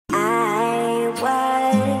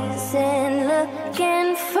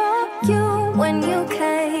when you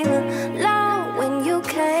came in, low when you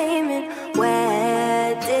came in.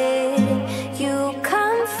 Where did you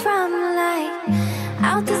come from? Like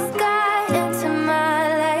out the sky into my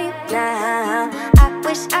life now. I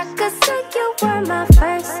wish I could say you were my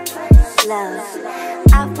first love.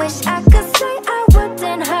 I wish I could say I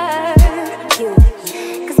wouldn't hurt you,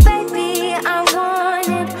 'cause baby, I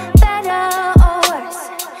wanted better or worse.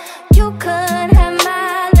 You could have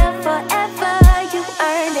my love forever, you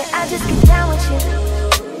earned it. I just get down with you,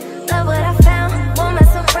 love what I found, won't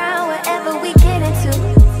mess around wherever we get into.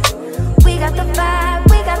 We got the vibe,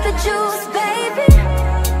 we got the juice, baby.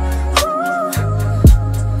 Ooh,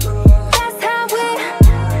 that's how we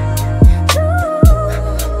do.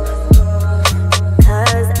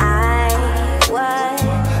 'Cause I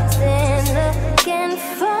wasn't looking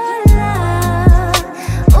for love.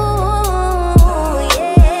 Ooh,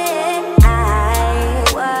 yeah, I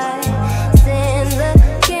wasn't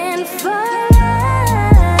looking for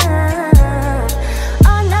love.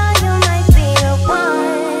 Oh no, you might be the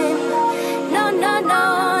one. No, no, no,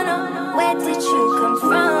 no. Where did you come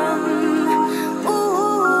from?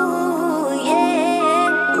 Ooh, yeah.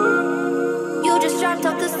 You just dropped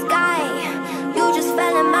off the sky. You just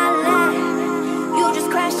fell in my lap. You just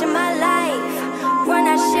crashed in my life. Run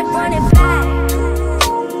that shit, run it back.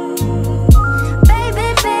 Baby,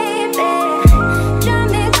 baby, drive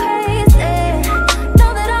me crazy.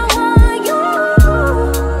 Know that I want you.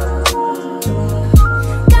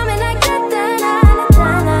 Got me like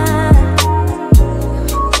da-da-da-da-da.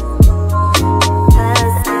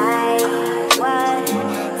 'Cause I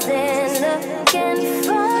wasn't looking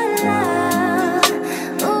for love.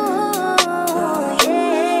 Ooh,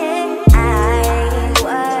 yeah, I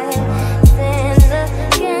wasn't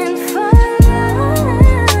looking for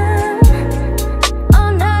love. Oh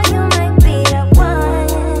no, you might be the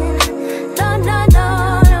one. No, no, no,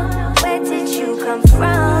 no. Where did you come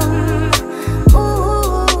from?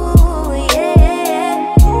 Ooh, yeah.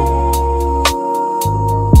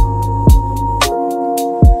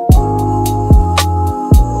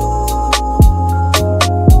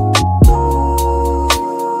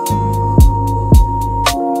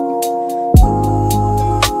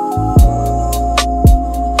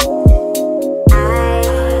 I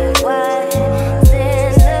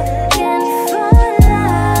wasn't looking for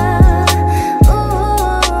love.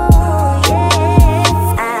 Ooh, yeah.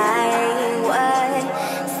 I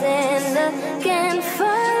wasn't looking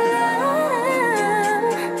for love.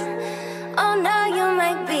 Oh no, you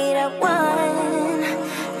might be the one.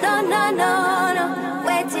 No, no, no, no.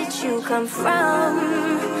 Where did you come from?